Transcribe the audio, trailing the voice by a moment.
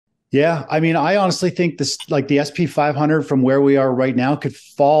Yeah, I mean, I honestly think this, like the SP 500 from where we are right now, could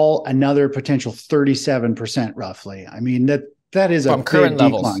fall another potential 37% roughly. I mean, that is a From current big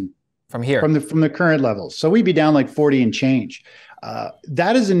levels, decline from here. from the current levels. So we'd be down like 40 and change.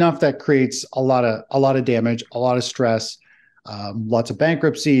 That is enough that creates a lot of damage, a lot of stress, lots of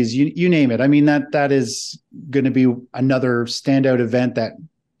bankruptcies, you name it. I mean, that is going to be another standout event that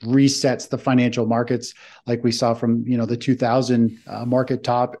resets the financial markets, like we saw from the 2000 market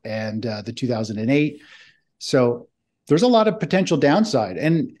top and the 2008. So there's a lot of potential downside,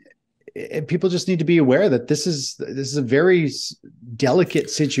 and people just need to be aware that this is a very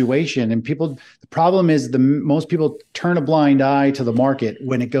delicate situation. And the problem is most people turn a blind eye to the market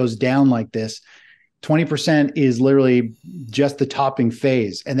when it goes down like this. 20% is literally just the topping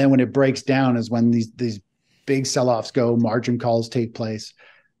phase, and then when it breaks down is when these big sell-offs go, margin calls take place.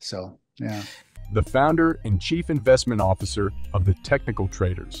 So, yeah. The founder and chief investment officer of the Technical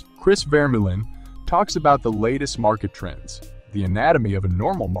Traders, Chris Vermeulen, talks about the latest market trends, the anatomy of a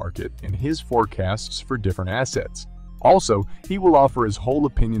normal market, and his forecasts for different assets. Also, he will offer his whole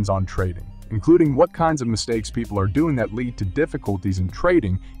opinions on trading, including what kinds of mistakes people are doing that lead to difficulties in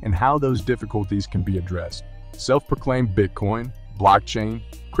trading and how those difficulties can be addressed. Self-proclaimed Bitcoin, blockchain,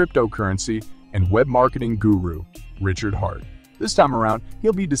 cryptocurrency, and web marketing guru, Richard Hart. This time around,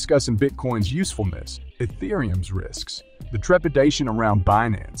 he'll be discussing Bitcoin's usefulness, Ethereum's risks, the trepidation around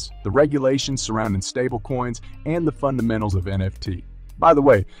Binance, the regulations surrounding stablecoins, and the fundamentals of NFT. By the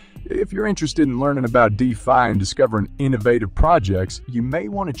way, if you're interested in learning about DeFi and discovering innovative projects, you may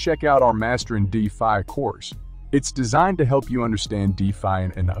want to check out our Mastering DeFi course. It's designed to help you understand DeFi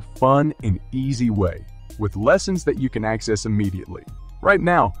in a fun and easy way, with lessons that you can access immediately. Right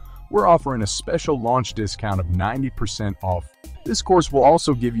now, we're offering a special launch discount of 90% off. This course will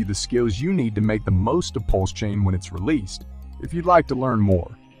also give you the skills you need to make the most of Pulsechain when it's released. If you'd like to learn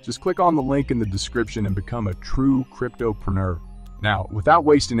more, just click on the link in the description and become a true cryptopreneur. Now, without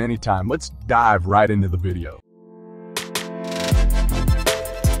wasting any time, let's dive right into the video.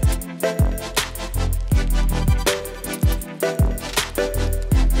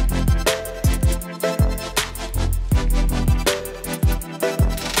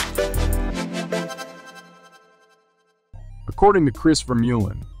 According to Chris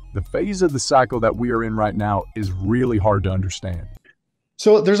Vermeulen, the phase of the cycle that we are in right now is really hard to understand.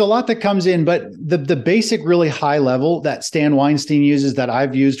 So there's a lot that comes in, but the basic really high level that Stan Weinstein uses, that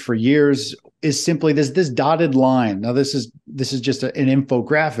I've used for years, is simply this dotted line. Now this is just an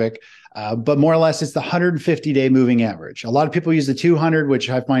infographic, but more or less it's the 150-day moving average. A lot of people use the 200,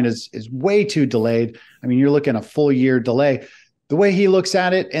 which I find is way too delayed. I mean, you're looking at a full year delay. The way he looks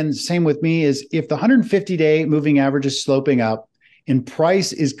at it, and same with me, is if the 150-day moving average is sloping up and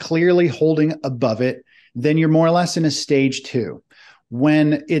price is clearly holding above it, then you're more or less in a stage 2.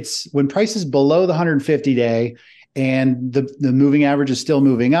 When price is below the 150-day and the moving average is still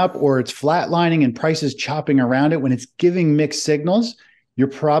moving up, or it's flatlining and price is chopping around it, when it's giving mixed signals, you're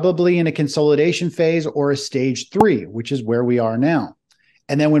probably in a consolidation phase or a stage 3, which is where we are now.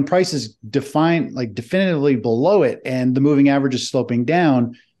 And then when price is definitively below it and the moving average is sloping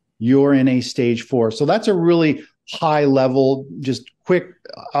down, you're in a stage 4. So that's a really high level, just quick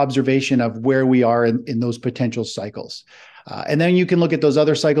observation of where we are in those potential cycles. And then you can look at those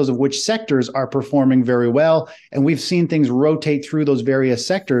other cycles of which sectors are performing very well. And we've seen things rotate through those various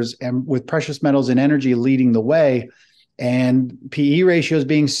sectors, and with precious metals and energy leading the way, and PE ratios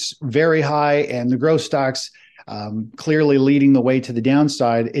being very high, and the growth stocks clearly leading the way to the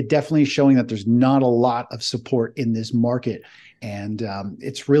downside, it definitely is showing that there's not a lot of support in this market. And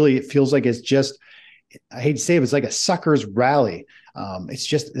it feels like it's just, I hate to say it, it's like a sucker's rally. It's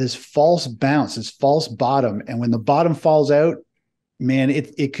just this false bounce, this false bottom. And when the bottom falls out, man,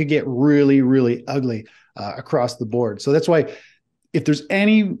 it could get really, really ugly across the board. So that's why if there's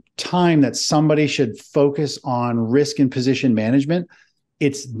any time that somebody should focus on risk and position management,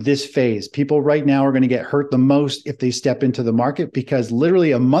 it's this phase. People right now are going to get hurt the most if they step into the market, because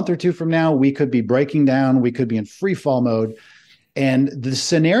literally a month or two from now, we could be breaking down. We could be in free fall mode. And the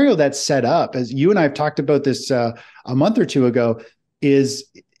scenario that's set up, as you and I have talked about this a month or two ago, is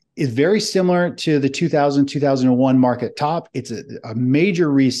very similar to the 2000-2001 market top. It's a major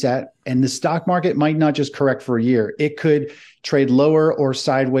reset, and the stock market might not just correct for a year. It could trade lower or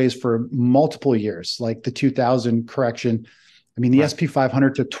sideways for multiple years, like the 2000 correction. I mean, the SP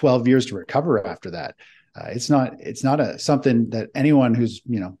 500 took 12 years to recover after that. It's not something that anyone who's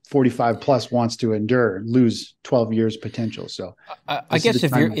 45 plus wants to endure, lose 12 years potential. So I guess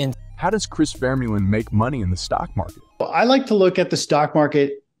if you're in, how does Chris Vermeulen make money in the stock market? Well, I like to look at the stock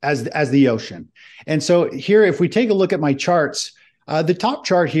market as the ocean. And so here, if we take a look at my charts, The top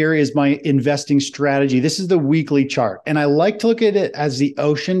chart here is my investing strategy. This is the weekly chart. And I like to look at it as the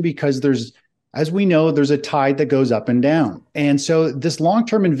ocean because as we know, there's a tide that goes up and down. And so this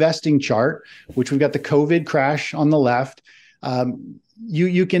long-term investing chart, which we've got the COVID crash on the left,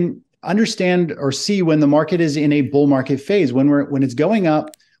 you can understand or see when the market is in a bull market phase. When it's going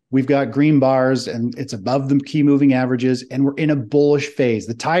up, we've got green bars and it's above the key moving averages, and we're in a bullish phase.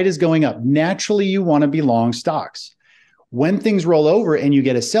 The tide is going up. Naturally, you want to be long stocks. When things roll over and you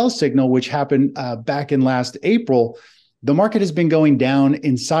get a sell signal, which happened back in last April, the market has been going down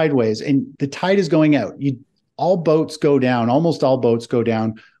in sideways and the tide is going out. All boats go down, almost all boats go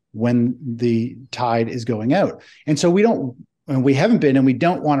down when the tide is going out. And so we haven't been, and we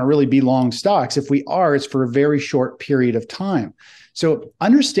don't want to really be long stocks. If we are, it's for a very short period of time. So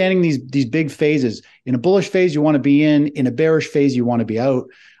understanding these big phases, in a bullish phase, you want to be in a bearish phase, you want to be out.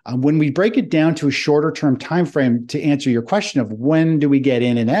 When we break it down to a shorter term time frame, to answer your question of when do we get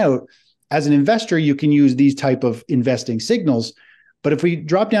in and out, as an investor, you can use these type of investing signals. But if we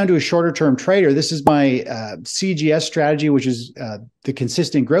drop down to a shorter term trader, this is my CGS strategy, which is the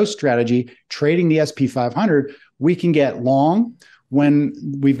consistent growth strategy, trading the SP 500. We can get long when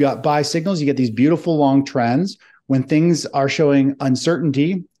we've got buy signals. You get these beautiful long trends. When things are showing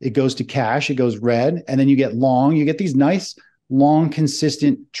uncertainty, it goes to cash, it goes red, and then you get long. You get these nice, long,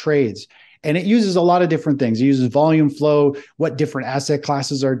 consistent trades. And it uses a lot of different things. It uses volume flow, what different asset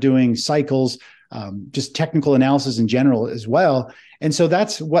classes are doing, cycles, just technical analysis in general as well. And so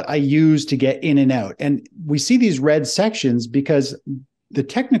that's what I use to get in and out. And we see these red sections because the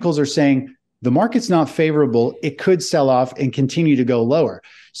technicals are saying the market's not favorable. It could sell off and continue to go lower.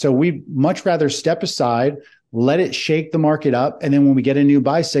 So we much rather step aside, let it shake the market up. And then when we get a new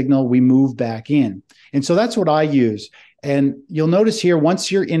buy signal, we move back in. And so that's what I use. And you'll notice here,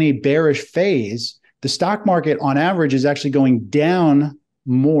 once you're in a bearish phase, the stock market on average is actually going down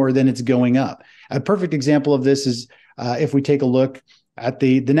more than it's going up. A perfect example of this is if we take a look at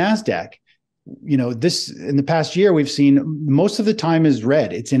the NASDAQ. This in the past year, we've seen most of the time is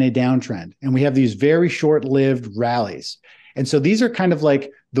red. It's in a downtrend. And we have these very short-lived rallies. And so these are kind of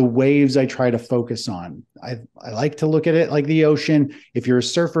like the waves I try to focus on. I like to look at it like the ocean. If you're a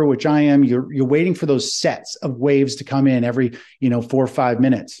surfer, which I am, you're waiting for those sets of waves to come in every 4 or 5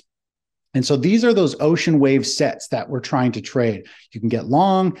 minutes. And so these are those ocean wave sets that we're trying to trade. You can get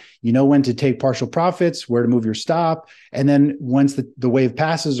long, you know when to take partial profits, where to move your stop. And then once the wave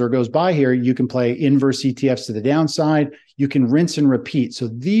passes or goes by here, you can play inverse ETFs to the downside. You can rinse and repeat. So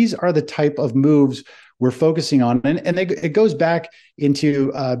these are the type of moves we're focusing on. And it goes back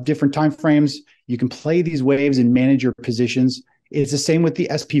into different time frames. You can play these waves and manage your positions. It's the same with the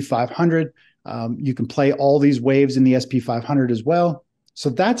SP 500. You can play all these waves in the SP 500 as well. So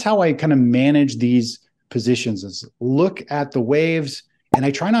that's how I kind of manage these positions, is look at the waves. And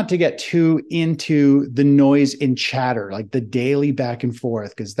I try not to get too into the noise and chatter, like the daily back and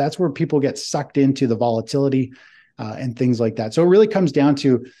forth, because that's where people get sucked into the volatility and things like that. So it really comes down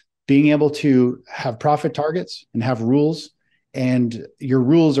to being able to have profit targets and have rules. And your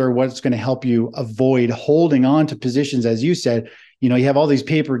rules are what's going to help you avoid holding on to positions. As you said, you have all these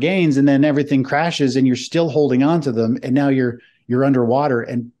paper gains and then everything crashes and you're still holding on to them. And now you're underwater,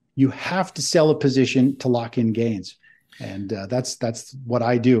 and you have to sell a position to lock in gains. And that's what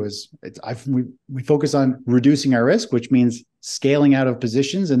I do. We focus on reducing our risk, which means scaling out of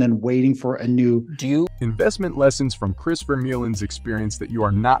positions and then waiting for a new. Investment lessons from Chris Vermeulen's experience that you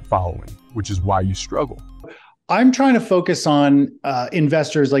are not following, which is why you struggle. I'm trying to focus on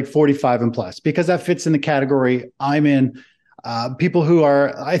investors like 45 and plus, because that fits in the category I'm in. People who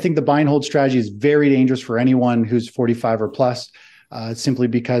are, I think the buy and hold strategy is very dangerous for anyone who's 45 or plus, simply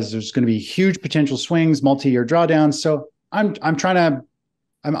because there's going to be huge potential swings, multi-year drawdowns. So I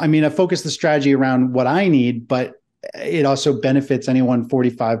focus the strategy around what I need, but it also benefits anyone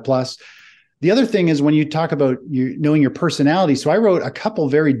 45 plus. The other thing is when you talk about knowing your personality. So I wrote a couple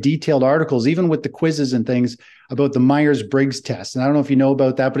very detailed articles, even with the quizzes and things, about the Myers-Briggs test. And I don't know if you know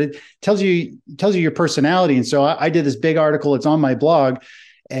about that, but it tells you your personality. And so I did this big article. It's on my blog,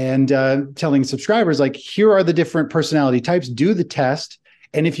 and telling subscribers, like, here are the different personality types. Do the test.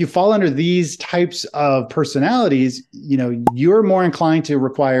 And if you fall under these types of personalities, you're more inclined to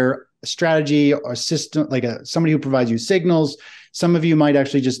require a strategy or a system, like somebody who provides you signals. Some of you might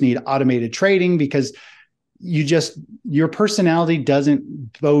actually just need automated trading because your personality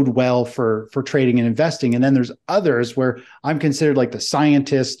doesn't bode well for trading and investing. And then there's others where I'm considered like the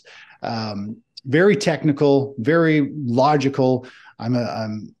scientist, very technical, very logical.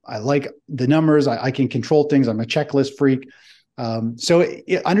 I like the numbers. I can control things. I'm a checklist freak.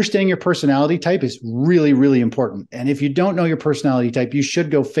 Understanding your personality type is really, really important. And if you don't know your personality type, you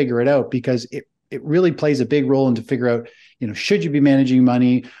should go figure it out, because it really plays a big role into figure out, should you be managing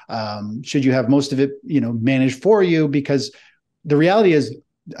money? Should you have most of it, managed for you? Because the reality is,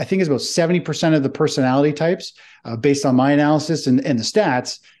 I think it's about 70% of the personality types, based on my analysis and the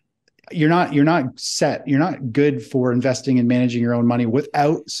stats, you're not set. You're not good for investing and managing your own money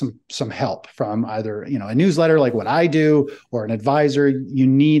without some help from either, a newsletter like what I do or an advisor. You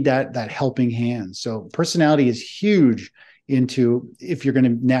need that helping hand. So personality is huge into if you're going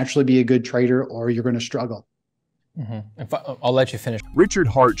to naturally be a good trader or you're going to struggle. I'll let you finish. Richard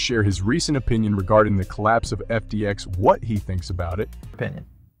Hart shared his recent opinion regarding the collapse of FTX, what he thinks about it.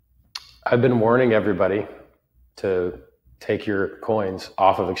 I've been warning everybody to take your coins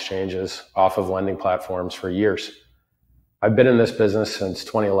off of exchanges, off of lending platforms for years. I've been in this business since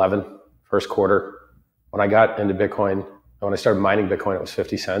 2011, first quarter. When I got into Bitcoin, when I started mining Bitcoin, it was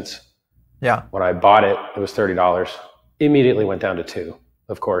 50 cents. Yeah. When I bought it, it was $30. Immediately went down to $2,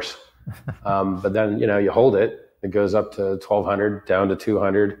 of course. But then, you hold it, it goes up to 1,200, down to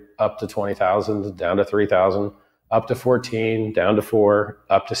 200, up to 20,000, down to 3,000, up to 14, down to 4,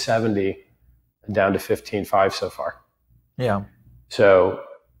 up to 70, and down to 15.5 so far. Yeah. So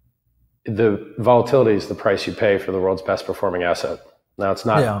the volatility is the price you pay for the world's best performing asset. Now, it's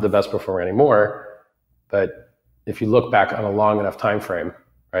not the best performer anymore, but if you look back on a long enough time frame,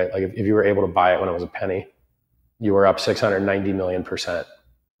 right? Like if you were able to buy it when it was a penny, you were up 690 million%.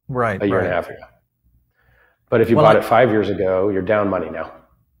 Right. A year and a half ago. But if you bought it 5 years ago, you're down money now.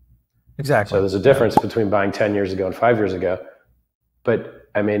 Exactly. So there's a difference between buying 10 years ago and 5 years ago. But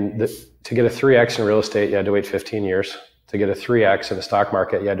I mean, to get a 3x in real estate, you had to wait 15 years. To get a 3x in the stock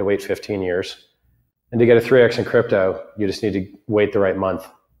market, you had to wait 15 years. And to get a 3x in crypto, you just need to wait the right month.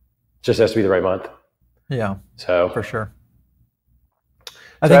 It just has to be the right month. Yeah. So for sure.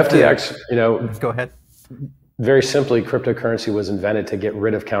 I think FTX, go ahead. Very simply, cryptocurrency was invented to get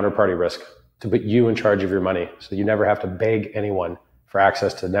rid of counterparty risk, to put you in charge of your money, so you never have to beg anyone for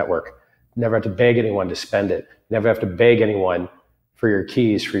access to the network. You never have to beg anyone to spend it. You never have to beg anyone for your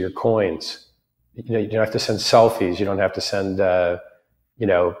keys, for your coins. You don't have to send selfies. You don't have to send,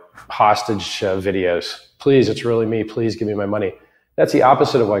 hostage videos. Please, it's really me. Please give me my money. That's the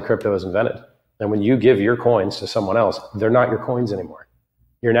opposite of why crypto was invented. And when you give your coins to someone else, they're not your coins anymore.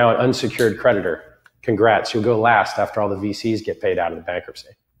 You're now an unsecured creditor. Congrats. You'll go last after all the VCs get paid out of the bankruptcy.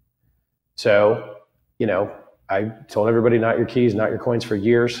 So, I told everybody not your keys, not your coins for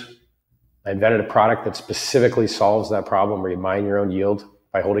years. I invented a product that specifically solves that problem where you mine your own yield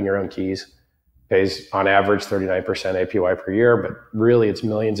by holding your own keys. Pays on average 39% APY per year, but really it's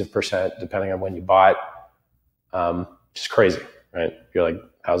millions of percent depending on when you bought. Just crazy, right? You're like,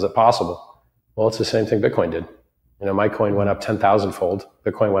 how's it possible? Well, it's the same thing Bitcoin did. My coin went up 10,000 fold.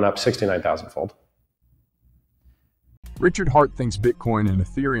 Bitcoin went up 69,000 fold. Richard Hart thinks Bitcoin and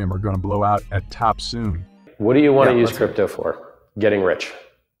Ethereum are going to blow out at top soon. What do you want to use crypto for? Getting rich.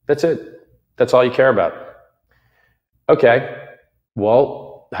 That's it. That's all you care about. Okay,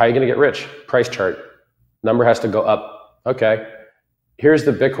 well, how are you going to get rich? Price chart. Number has to go up. Okay, here's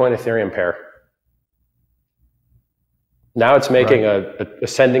the Bitcoin Ethereum pair. Now it's making a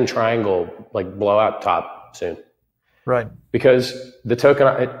ascending triangle, like blowout top soon. Right. Because the token,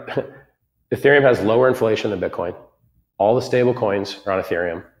 Ethereum has lower inflation than Bitcoin. All the stable coins are on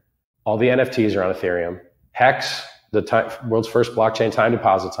Ethereum. All the NFTs are on Ethereum. Hex, the world's first blockchain time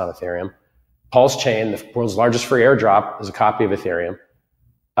deposits on Ethereum. Pulsechain, the world's largest free airdrop, is a copy of Ethereum.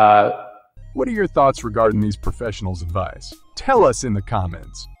 What are your thoughts regarding these professionals' advice? Tell us in the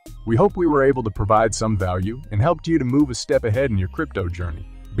comments. We hope we were able to provide some value and helped you to move a step ahead in your crypto journey.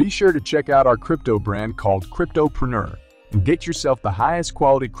 Be sure to check out our crypto brand called CRYPTOPRNR and get yourself the highest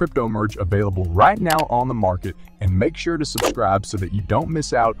quality crypto merch available right now on the market, and make sure to subscribe so that you don't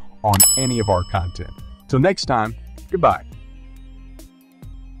miss out on any of our content. Till next time, goodbye.